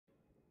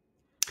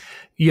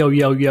Yo,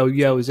 yo, yo,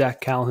 yo, Zach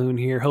Calhoun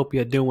here. Hope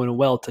you're doing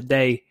well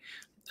today.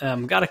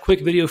 Got a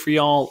quick video for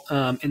y'all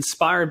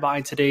inspired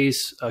by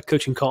today's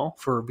coaching call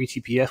for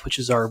VTPF, which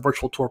is our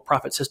virtual tour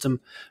profit system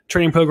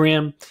training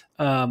program.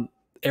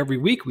 Every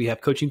week we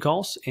have coaching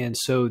calls. And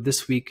so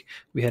this week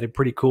we had a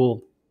pretty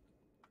cool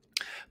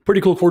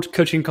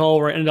coaching call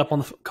where I ended up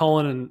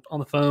calling and on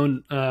the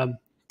phone to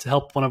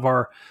help one of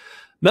our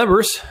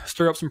members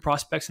stir up some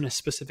prospects in a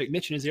specific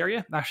niche in his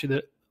area.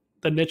 Actually,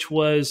 the niche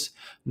was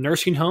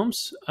nursing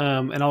homes,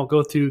 and I'll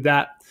go through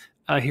that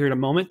here in a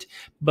moment.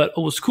 But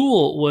what was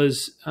cool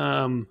was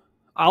I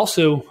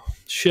also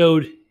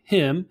showed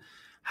him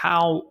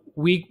how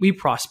we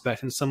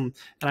prospect and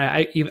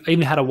I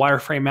even had a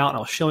wireframe out and I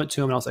was showing it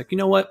to him and I was like, you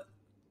know what?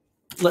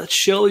 Let's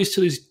show these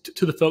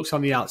to the folks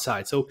on the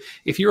outside. So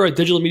if you're a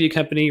digital media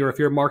company or if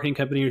you're a marketing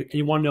company and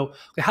you want to know,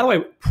 okay, how do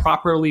I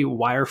properly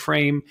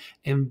wireframe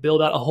and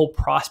build out a whole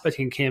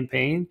prospecting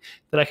campaign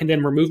that I can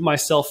then remove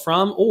myself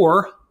from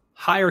or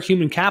hire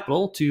human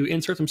capital to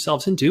insert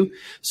themselves into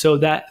so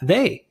that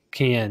they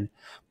can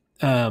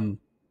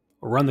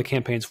run the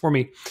campaigns for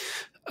me.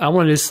 I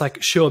want to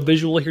just show a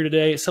visual here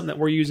today. It's something that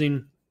we're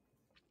using.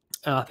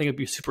 I think it'd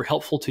be super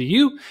helpful to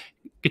you.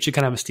 Get you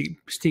kind of a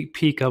sneak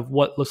peek of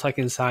what it looks like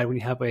inside when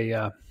you have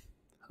a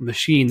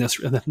machine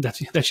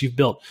that you've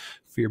built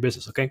for your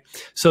business. Okay,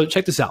 so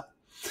check this out.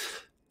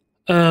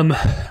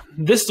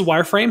 This is a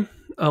wireframe,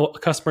 a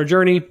customer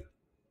journey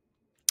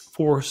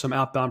for some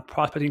outbound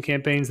prospecting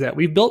campaigns that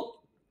we've built.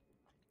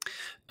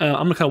 I'm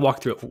going to kind of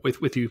walk through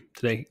it with you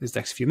today, these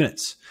next few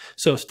minutes.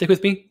 So stick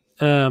with me.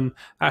 I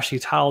actually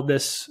titled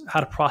this, How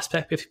to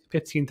Prospect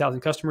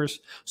 15,000 Customers.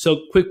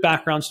 So quick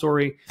background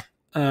story.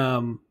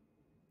 This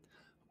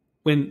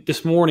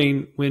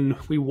morning, when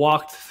we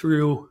walked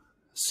through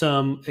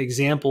some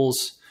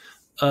examples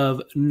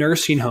of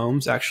nursing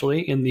homes,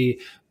 actually in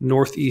the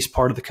northeast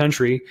part of the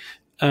country,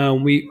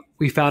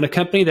 we found a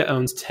company that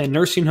owns 10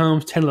 nursing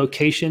homes, 10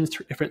 locations,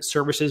 different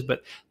services,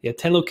 but they have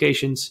 10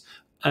 locations.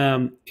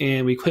 And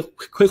we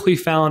quickly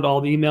found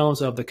all the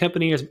emails of the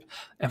company. And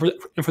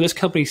for this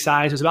company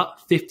size, it was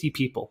about 50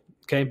 people.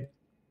 Okay.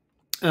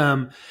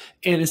 And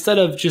instead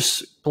of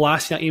just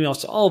blasting out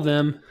emails to all of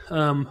them,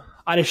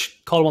 I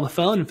just called them on the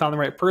phone and found the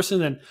right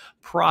person and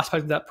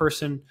prospected that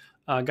person,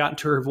 got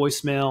into her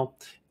voicemail,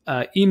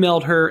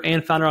 emailed her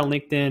and found her on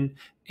LinkedIn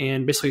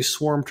and basically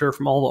swarmed her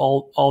from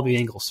all the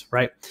angles.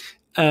 Right.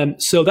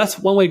 So that's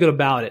one way to go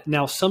about it.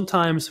 Now,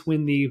 sometimes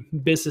when the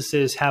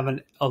businesses have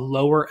a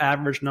lower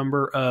average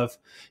number of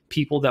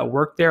people that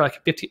work there,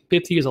 like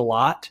 50 is a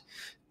lot.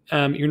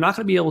 You're not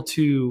going to be able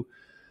to.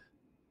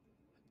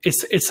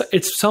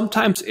 It's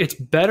sometimes it's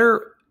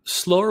better,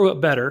 slower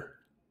but better,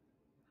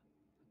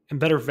 and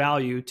better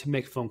value to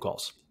make phone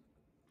calls.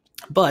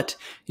 But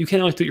you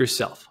can't always do it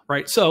yourself,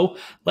 right? So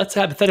let's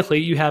hypothetically,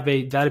 you have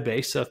a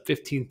database of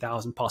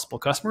 15,000 possible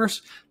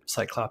customers, just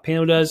like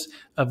CloudPano does,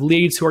 of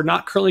leads who are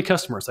not currently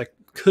customers, like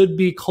could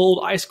be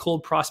ice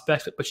cold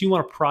prospects, but you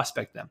want to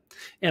prospect them.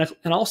 And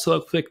also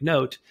a quick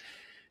note,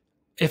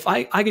 if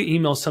I get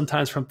emails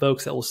sometimes from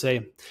folks that will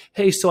say,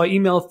 hey, so I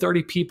emailed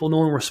 30 people, no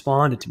one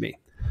responded to me,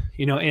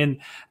 and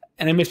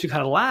it makes me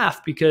kind of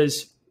laugh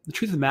because the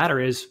truth of the matter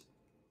is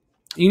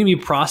you need to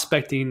be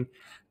prospecting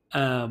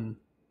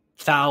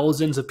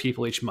thousands of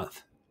people each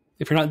month.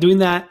 If you're not doing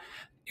that,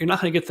 you're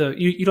not going to get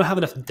you don't have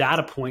enough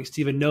data points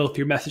to even know if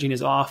your messaging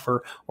is off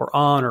or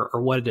on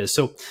or what it is.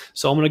 So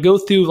I'm going to go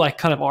through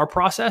kind of our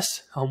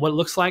process on what it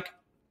looks like.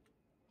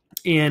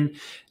 And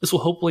this will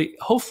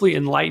hopefully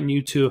enlighten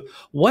you to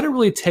what it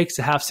really takes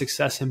to have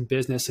success in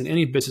business in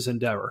any business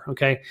endeavor.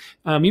 Okay.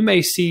 You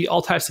may see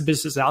all types of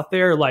businesses out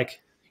there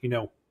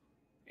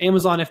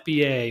Amazon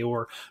FBA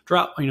or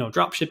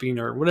drop shipping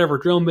or whatever,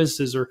 drone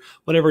businesses or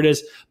whatever it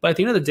is. But at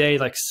the end of the day,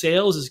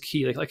 sales is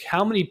key. Like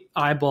how many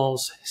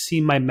eyeballs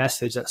see my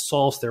message that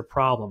solves their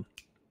problem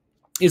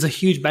is a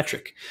huge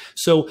metric.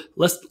 So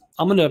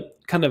I'm going to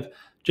kind of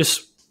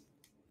just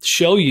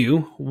show you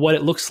what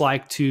it looks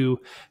like to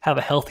have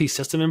a healthy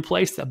system in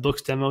place that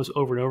books demos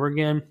over and over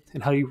again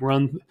and how you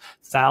run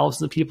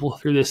thousands of people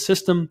through this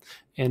system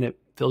and it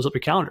fills up your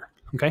calendar.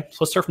 Okay. So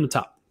let's start from the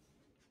top.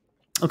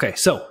 Okay.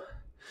 So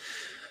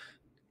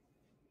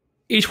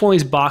each one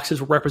of these boxes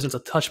represents a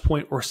touch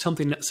point or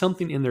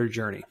something in their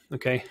journey.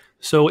 Okay.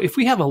 So if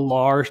we have a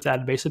large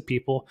database of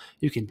people,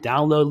 you can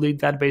download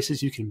lead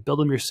databases, you can build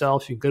them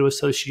yourself, you can go to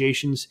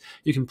associations,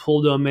 you can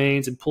pull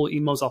domains and pull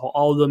emails off of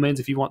all the domains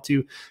if you want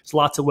to. There's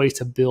lots of ways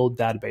to build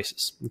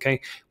databases.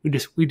 Okay.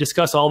 We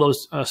discuss all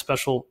those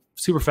special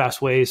super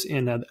fast ways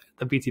in the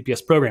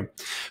BTPS program.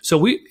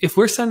 So if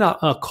we're sending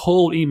out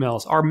cold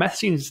emails, our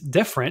messaging is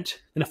different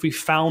than if we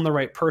found the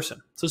right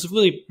person. So it's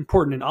really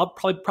important and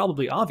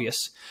probably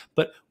obvious.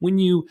 But when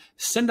you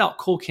send out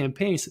cold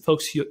campaigns to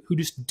folks who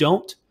just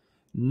don't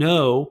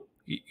know,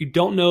 you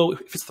don't know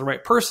if it's the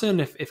right person,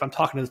 if I'm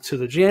talking to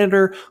the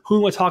janitor, who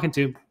am I talking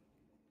to?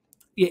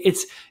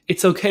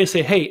 It's okay to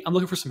say, hey, I'm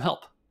looking for some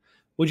help.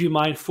 Would you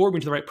mind forwarding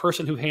me to the right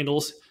person who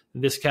handles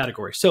this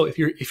category. So if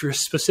you're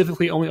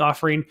specifically only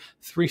offering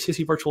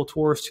 360 virtual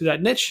tours to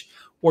that niche,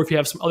 or if you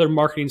have some other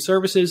marketing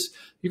services,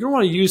 you're going to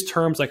want to use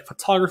terms like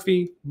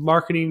photography,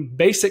 marketing,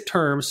 basic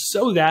terms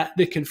so that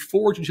they can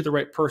forward you to the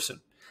right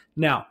person.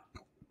 Now,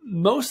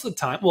 most of the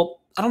time,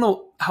 well, I don't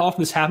know how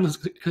often this happens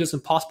because it's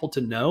impossible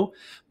to know,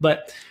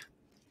 but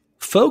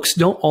folks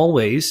don't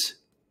always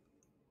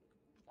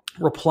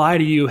reply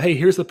to you, hey,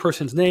 here's the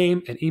person's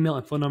name and email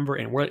and phone number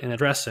and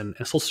address and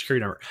social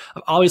security number.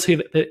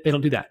 Obviously, they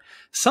don't do that.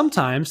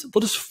 Sometimes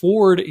they'll just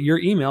forward your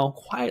email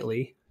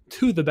quietly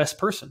to the best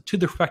person, to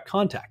the correct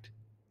contact.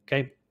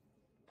 Okay.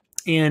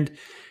 And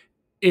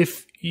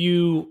if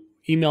you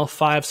email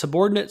 5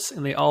 subordinates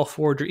and they all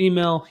forward your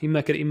email, you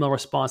might get an email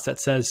response that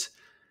says,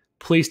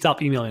 please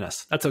stop emailing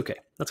us. That's okay.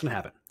 That's going to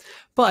happen.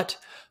 But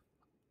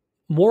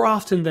more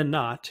often than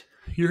not,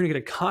 you're going to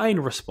get a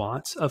kind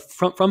response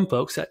from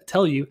folks that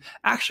tell you,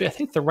 actually, I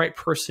think the right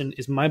person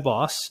is my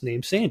boss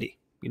named Sandy,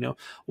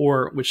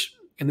 or which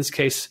in this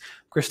case,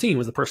 Christine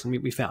was the person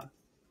we found.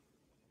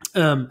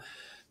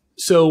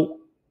 So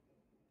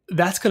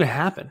that's going to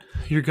happen.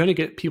 You're going to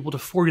get people to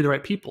forward you the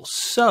right people.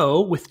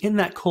 So within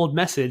that cold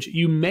message,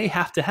 you may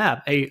have to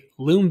have a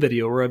Loom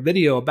video or a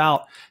video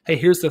about, hey,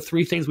 here's the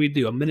 3 things we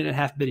do, a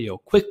 1.5-minute video,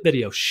 quick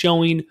video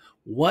showing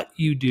what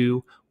you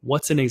do,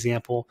 what's an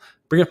example,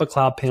 bring up a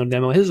CloudPano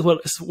demo. This is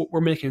what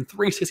we're making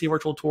 360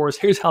 virtual tours.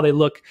 Here's how they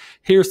look.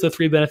 Here's the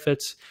 3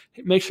 benefits.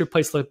 Make your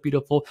place look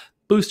beautiful.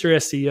 Boost your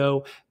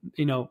SEO.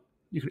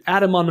 You can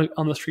add them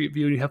on the street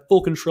view. You have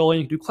full control.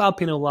 And you can do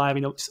CloudPano live.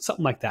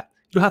 Something like that.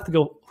 You don't have to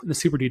go into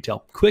super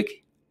detail.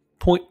 Quick,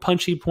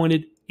 punchy,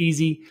 pointed,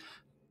 easy.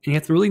 And you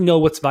have to really know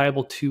what's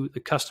valuable to the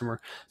customer.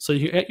 So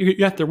you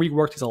have to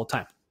rework these all the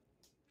time.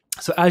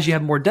 So as you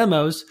have more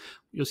demos,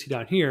 you'll see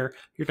down here,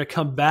 you're going to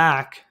come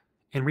back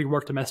and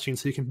rework the messaging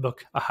so you can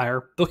book a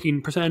higher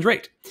booking percentage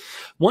rate.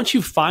 Once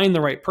you find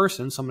the right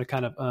person, so I'm going to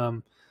kind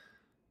of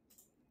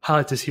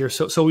highlight this here.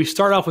 So we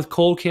start off with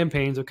cold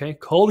campaigns, okay?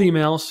 Cold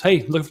emails.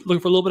 Hey, looking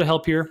for a little bit of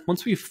help here.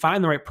 Once we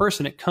find the right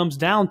person, it comes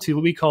down to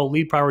what we call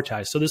lead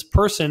prioritize. So this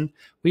person,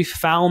 we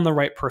found the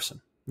right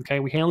person, okay?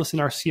 We handle this in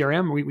our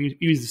CRM. We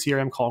use the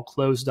CRM called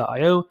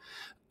close.io.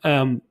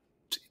 It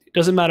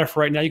doesn't matter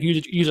for right now. You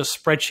can use a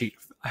spreadsheet.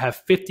 I have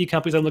 50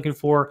 companies I'm looking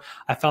for.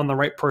 I found the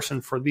right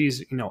person for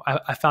these.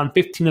 I found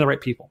 15 of the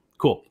right people.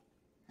 Cool.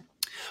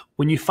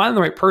 When you find the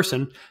right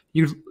person,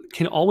 you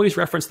can always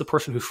reference the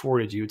person who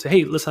forwarded you. Say,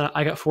 hey, listen,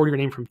 I got forwarded your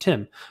name from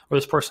Tim, or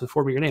this person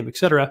forwarded your name,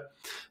 etc.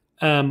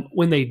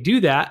 When they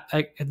do that,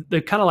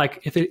 they're kind of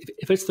like, if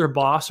it's their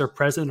boss or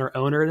president or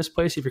owner in this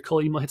place, if your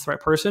cold email hits the right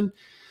person,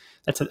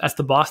 that's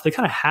the boss. They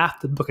kind of have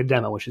to book a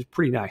demo, which is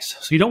pretty nice.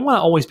 So you don't want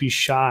to always be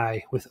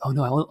shy with, oh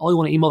no, I only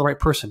want to email the right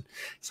person.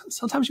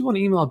 Sometimes you want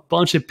to email a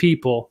bunch of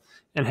people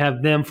and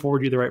have them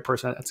forward you the right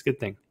person. That's a good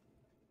thing.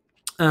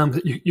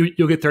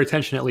 You'll get their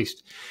attention at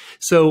least.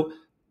 So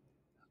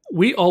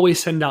we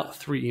always send out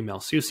 3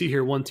 emails. So you'll see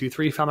here, 1, 2,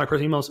 3, found the right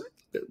person emails.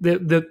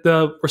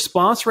 The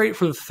response rate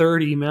for the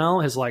 3rd email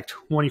is like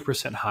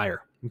 20%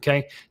 higher.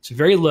 Okay. It's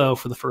very low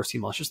for the first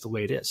email. It's just the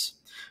way it is.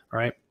 All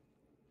right.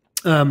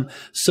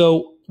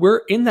 So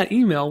we're in that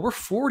email, we're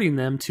forwarding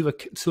them to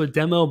a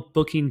demo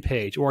booking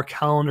page or a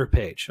calendar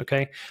page.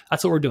 Okay.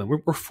 That's what we're doing.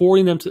 We're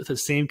forwarding them to the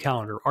same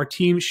calendar. Our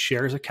team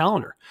shares a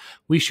calendar.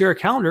 We share a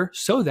calendar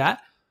so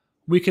that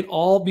we can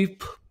all be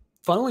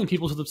funneling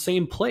people to the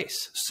same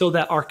place so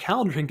that our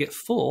calendar can get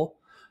full.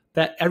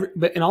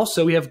 And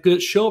also we have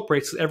good show up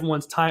rates. So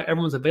everyone's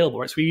available,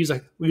 right? So we use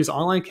an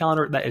online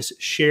calendar that is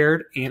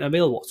shared and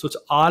available. So it's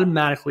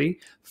automatically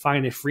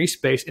finding a free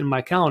space in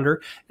my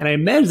calendar, and I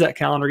manage that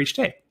calendar each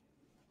day.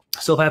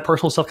 So if I have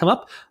personal stuff come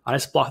up, I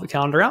just block the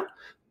calendar out,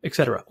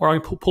 etc. Or I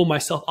can pull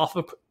myself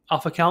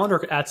off a calendar,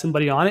 or add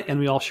somebody on it, and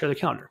we all share the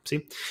calendar.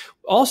 See.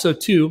 Also,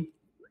 too,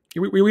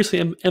 we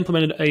recently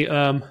implemented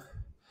an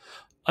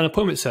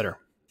appointment setter.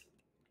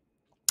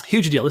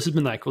 Huge deal. This has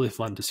been like really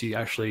fun to see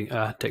actually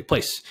take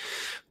place.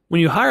 When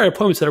you hire an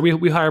appointment setter,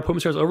 we hire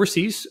appointment setters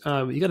overseas.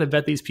 You got to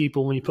vet these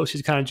people. When you post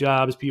these kind of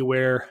jobs, be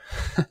aware.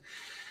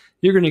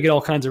 You're going to get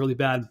all kinds of really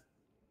bad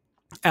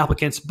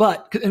applicants,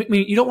 but I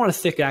mean, you don't want a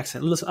thick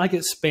accent. Listen, I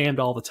get spammed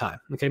all the time.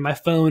 Okay, my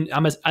phone.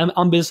 I'm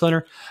a business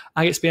owner.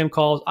 I get spam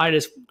calls. I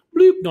just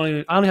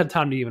bloop. I don't have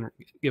time to even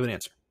give an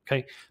answer.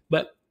 Okay,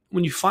 but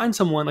when you find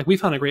someone like we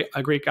found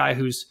a great guy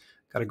who's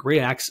got a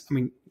great accent. I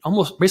mean,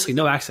 almost basically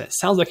no accent. It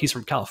sounds like he's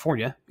from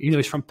California, even though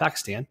he's from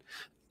Pakistan.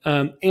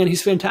 And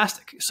he's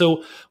fantastic.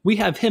 So we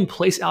have him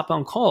place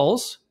outbound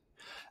calls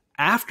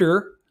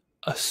after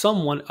a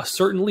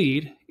certain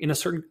lead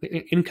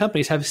in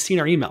companies have seen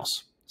our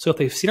emails. So if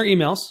they've seen our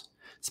emails,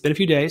 it's been a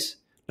few days,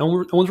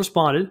 no one's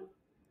responded,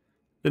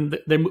 then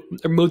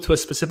they're moved to a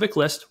specific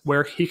list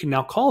where he can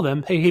now call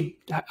them. Hey,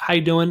 how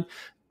you doing?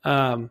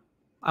 I'm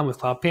with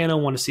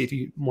CloudPano. Want to see if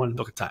you want to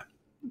book a time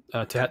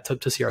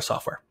to see our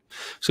software.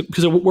 So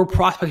because we're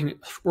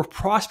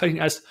prospecting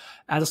as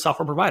a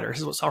software provider. This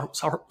is what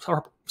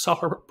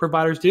software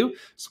providers do.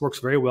 This works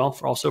very well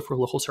for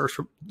local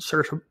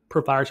service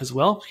providers as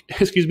well.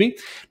 Excuse me.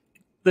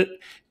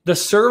 The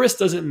service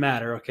doesn't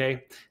matter.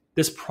 Okay,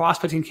 this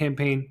prospecting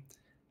campaign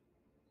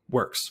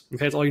works.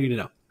 Okay, that's all you need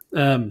to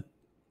know.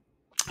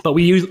 But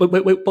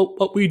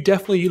we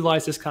definitely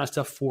utilize this kind of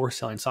stuff for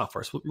selling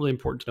software. So really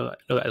important to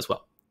know that as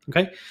well.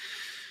 Okay.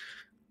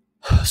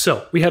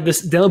 So we have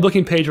this demo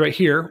booking page right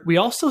here. We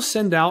also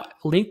send out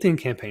LinkedIn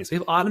campaigns. We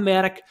have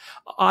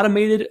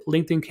automated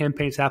LinkedIn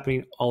campaigns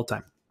happening all the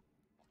time.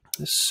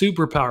 It's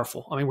super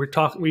powerful. I mean,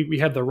 we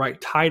have the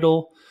right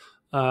title,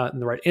 in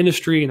the right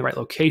industry, in the right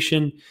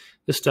location.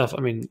 This stuff,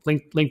 I mean,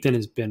 LinkedIn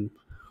has been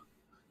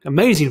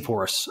amazing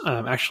for us,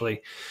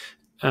 actually.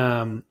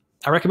 I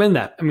recommend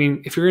that. I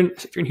mean, if you're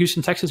in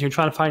Houston, Texas, and you're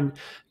trying to find,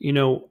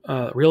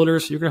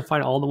 realtors, you're going to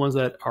find all the ones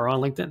that are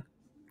on LinkedIn.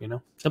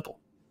 Simple.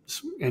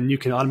 And you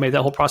can automate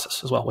that whole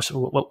process as well, which is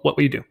what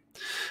we do.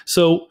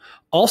 So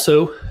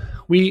also,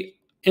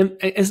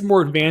 it's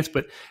more advanced,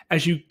 but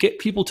as you get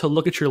people to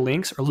look at your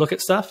links or look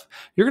at stuff,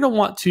 you're going to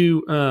want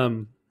to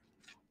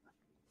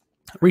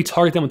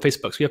retarget them with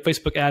Facebook. So you have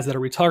Facebook ads that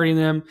are retargeting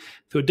them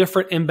through a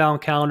different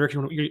inbound calendar.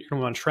 You're going to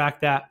want to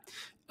track that.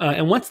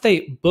 And once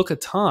they book a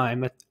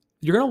time,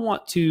 you're going to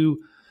want to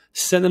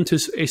send them to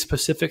a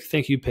specific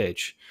thank you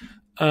page.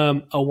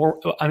 And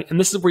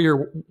this is where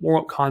your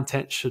warm-up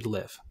content should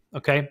live.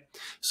 Okay.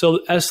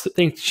 So as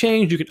things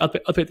change, you can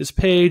update this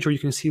page, or you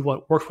can see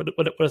what works, what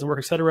doesn't work,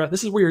 et cetera.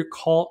 This is where your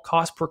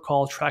cost per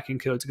call tracking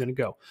code is going to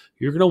go.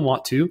 You're going to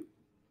want to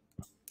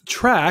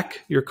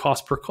track your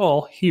cost per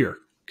call here.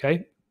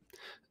 Okay.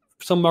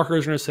 Some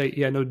marketers are going to say,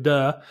 yeah, no,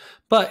 duh.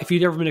 But if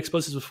you've never been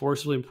exposed to this before,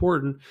 it's really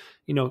important,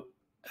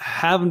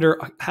 having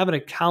a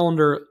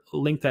calendar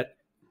link that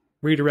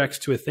redirects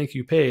to a thank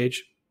you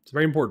page is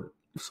very important,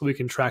 so we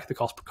can track the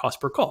cost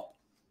per call.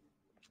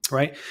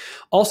 Right.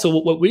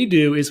 Also, what we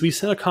do is we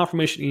send a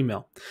confirmation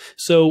email.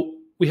 So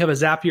we have a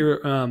Zap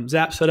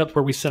set up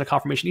where we send a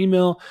confirmation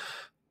email.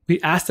 We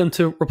ask them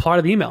to reply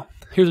to the email.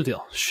 Here's the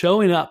deal.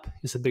 Showing up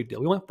is a big deal.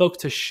 We want folks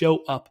to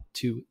show up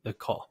to the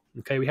call.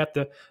 Okay. We have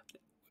to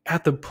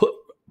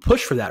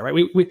push for that.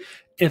 Right.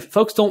 If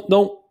folks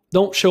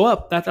don't show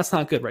up, that's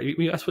not good. Right.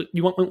 That's what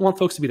we want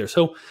folks to be there.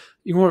 So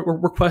you want to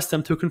request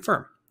them to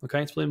confirm.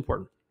 Okay. It's really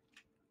important.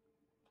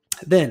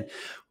 Then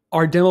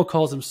our demo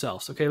calls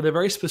themselves. Okay. They're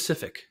very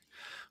specific.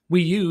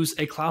 We use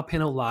a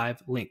CloudPano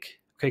Live link.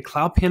 Okay,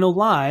 CloudPano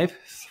Live,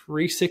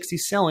 360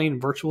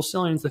 selling, virtual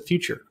selling is the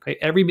future. Okay,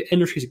 every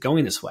industry is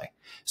going this way.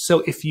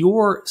 So if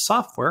your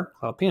software,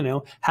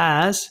 CloudPano,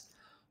 has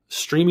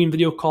streaming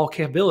video call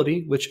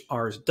capability, which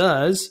ours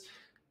does,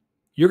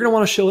 you're going to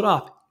want to show it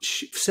off.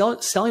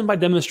 Selling by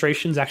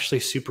demonstration is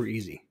actually super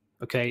easy.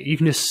 Okay, you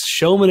can just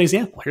show them an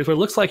example. Here's what it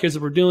looks like. Here's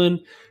what we're doing.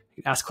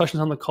 You can ask questions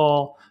on the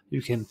call.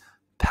 You can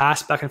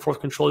pass back and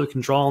forth control. You can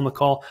draw on the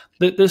call.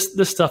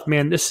 This stuff,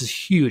 man, this is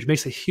huge. It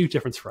makes a huge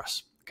difference for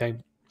us. Okay,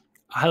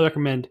 I highly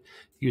recommend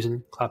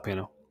using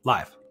CloudPano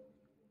Live.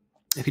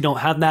 If you don't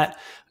have that,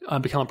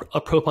 become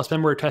a Pro Plus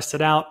member, test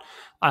it out.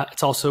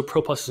 It's also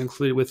Pro Plus is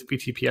included with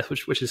BTPS,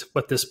 which is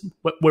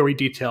where we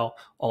detail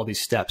all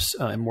these steps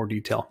in more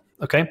detail.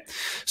 Okay,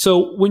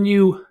 so when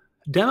you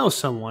demo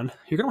someone,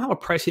 you're going to have a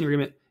pricing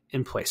agreement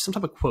in place, some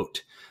type of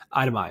quote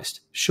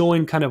itemized,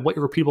 showing kind of what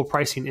your repeatable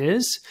pricing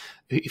is.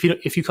 If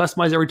you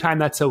customize every time,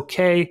 that's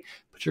okay,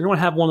 but you're going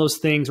to have one of those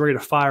things ready to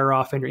fire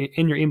off in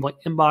your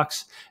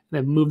inbox, and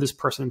then move this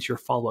person into your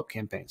follow-up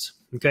campaigns.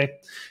 Okay,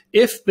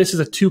 if this is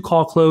a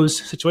 2-call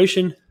close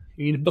situation,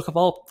 you need to book a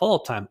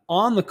follow-up time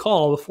on the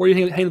call before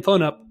you hang the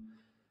phone up,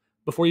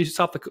 before you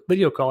stop the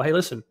video call. Hey,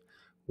 listen,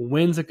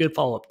 when's a good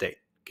follow-up date?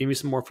 Give me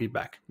some more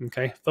feedback.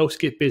 Okay, folks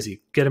get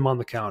busy. Get them on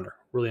the calendar.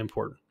 Really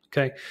important.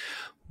 Okay.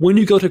 When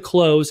you go to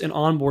close and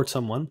onboard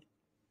someone,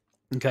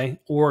 okay,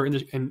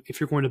 and if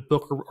you're going to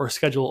book or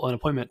schedule an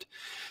appointment,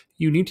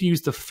 you need to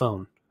use the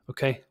phone,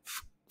 okay?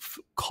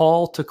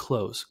 Call to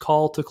close.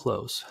 Call to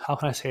close. How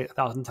can I say it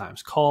 1,000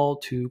 times? Call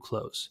to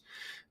close.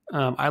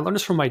 I learned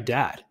this from my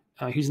dad.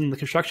 He's in the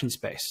construction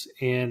space,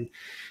 and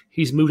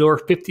he's moved over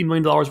 $50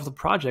 million worth of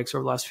projects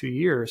over the last few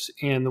years.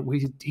 And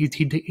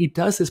he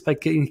does this by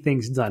getting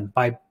things done,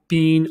 by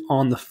being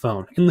on the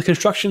phone. In the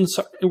construction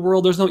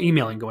world, there's no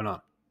emailing going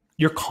on.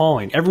 You're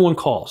calling. Everyone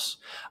calls.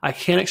 I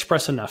can't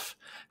express enough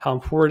how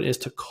important it is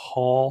to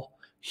call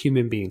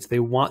human beings. They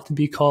want to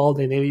be called.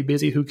 They may be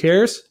busy. Who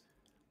cares?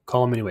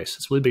 Call them anyways.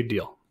 It's a really big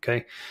deal.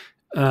 Okay.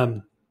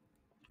 Hi,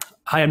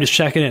 I'm just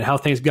checking in. How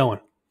things going?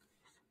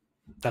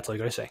 That's all you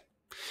got to say.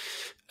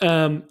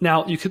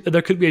 Now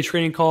there could be a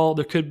training call.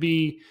 There could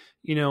be,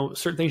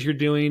 certain things you're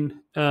doing.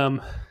 But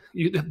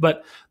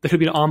there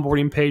could be an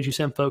onboarding page you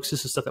send folks.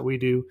 This is stuff that we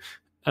do.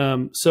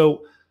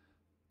 So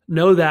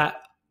know that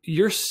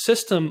your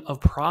system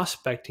of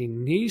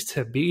prospecting needs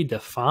to be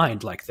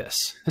defined like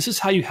this. This is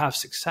how you have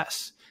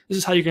success. This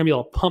is how you're going to be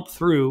able to pump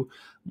through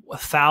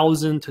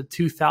 1,000 to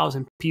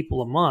 2,000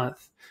 people a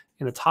month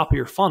in the top of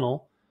your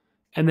funnel,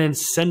 and then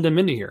send them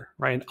into here,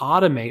 right? And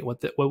automate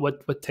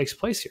what takes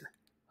place here.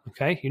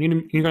 Okay, you're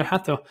going to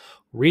have to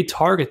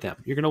retarget them.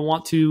 You're going to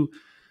want to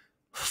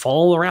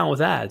follow around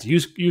with ads.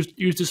 Use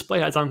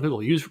display ads on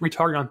Google. Use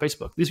retarget on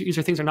Facebook. These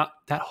are things that are not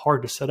that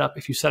hard to set up.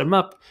 If you set them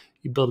up,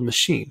 you build a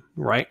machine,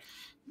 right?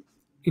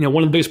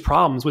 One of the biggest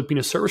problems with being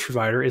a service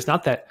provider is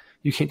not that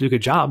you can't do a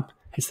good job.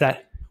 It's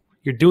that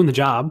you're doing the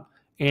job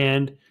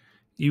and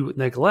you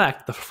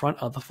neglect the front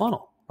of the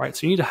funnel, right?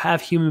 So you need to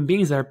have human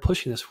beings that are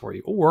pushing this for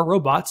you, or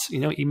robots,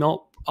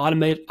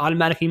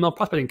 automatic email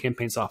prospecting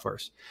campaign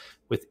softwares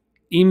with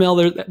email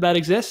that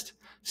exist,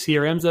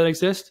 CRMs that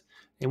exist,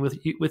 and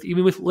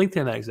even with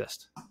LinkedIn that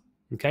exist.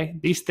 Okay,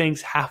 these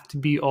things have to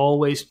be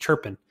always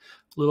chirping.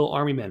 Little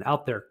army men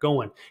out there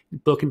going,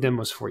 booking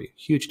demos for you.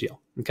 Huge deal.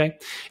 Okay.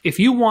 If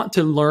you want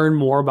to learn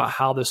more about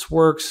how this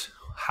works,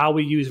 how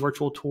we use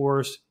virtual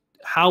tours,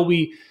 how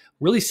we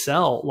really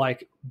sell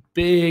like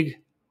big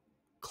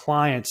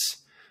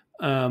clients,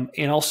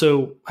 and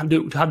also how to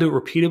do it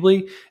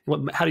repeatably,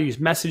 how to use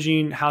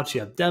messaging, how to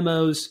have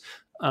demos,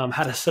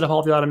 how to set up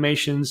all the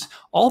automations,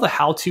 all the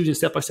how-tos and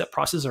step-by-step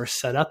processes are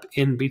set up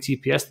in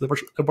VTPS, the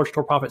Virtual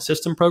Tour Profit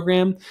System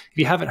program. If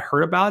you haven't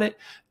heard about it,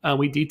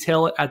 we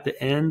detail it at the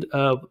end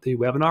of the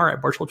webinar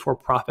at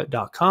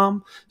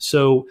virtualtourprofit.com.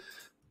 So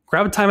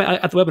grab a time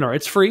at the webinar.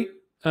 It's free.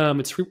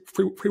 It's free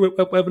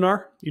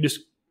webinar. You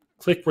just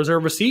click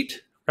reserve a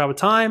seat, grab a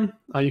time.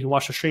 You can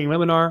watch the streaming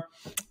webinar.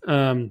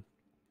 And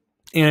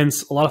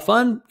it's a lot of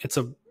fun. It's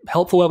a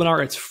helpful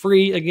webinar. It's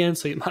free again,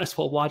 so you might as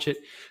well watch it.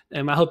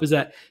 And my hope is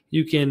that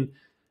you can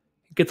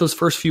get those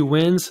first few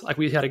wins. Like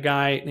we had a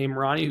guy named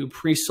Ronnie who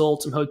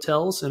pre-sold some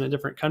hotels in a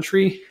different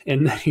country,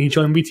 and he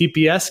joined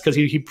BTPS because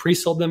he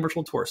pre-sold them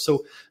virtual tours.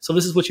 So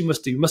this is what you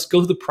must do. You must go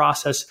through the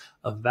process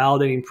of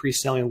validating,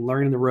 pre-selling,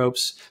 learning the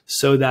ropes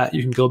so that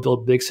you can go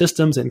build big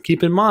systems. And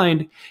keep in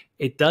mind,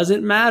 it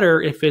doesn't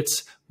matter if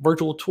it's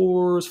virtual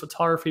tours,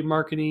 photography,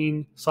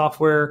 marketing,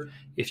 software.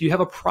 If you have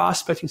a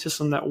prospecting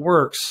system that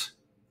works,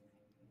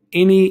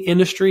 any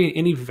industry,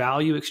 any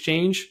value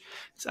exchange,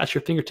 it's at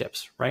your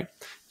fingertips, right?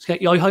 So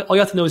all you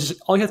have to do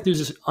is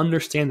just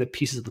understand the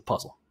pieces of the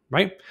puzzle,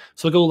 right?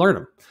 So go learn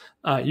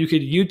them. You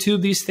could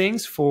YouTube these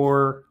things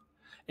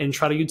and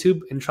try to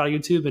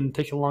YouTube and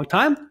take a long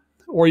time,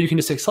 or you can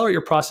just accelerate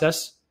your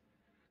process,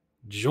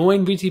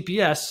 join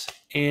VTPS,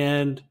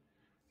 and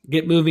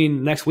get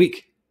moving next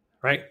week,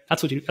 right?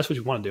 That's what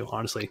you want to do,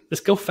 honestly.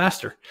 Just go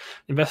faster.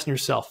 Invest in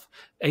yourself.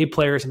 A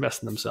players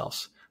invest in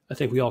themselves. I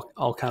think we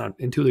all kind of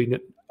intuitively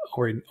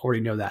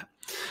already know that.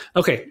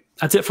 Okay,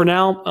 that's it for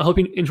now. I hope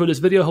you enjoyed this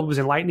video. I hope it was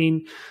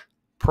enlightening.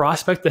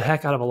 Prospect the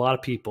heck out of a lot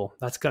of people.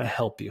 That's going to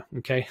help you,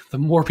 okay? The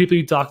more people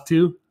you talk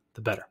to,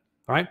 the better,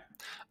 all right?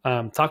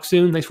 Talk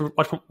soon. Thanks for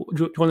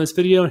joining this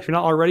video. If you're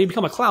not already,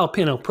 become a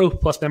CloudPano Pro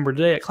Plus member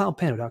today at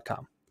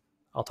cloudpano.com.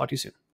 I'll talk to you soon.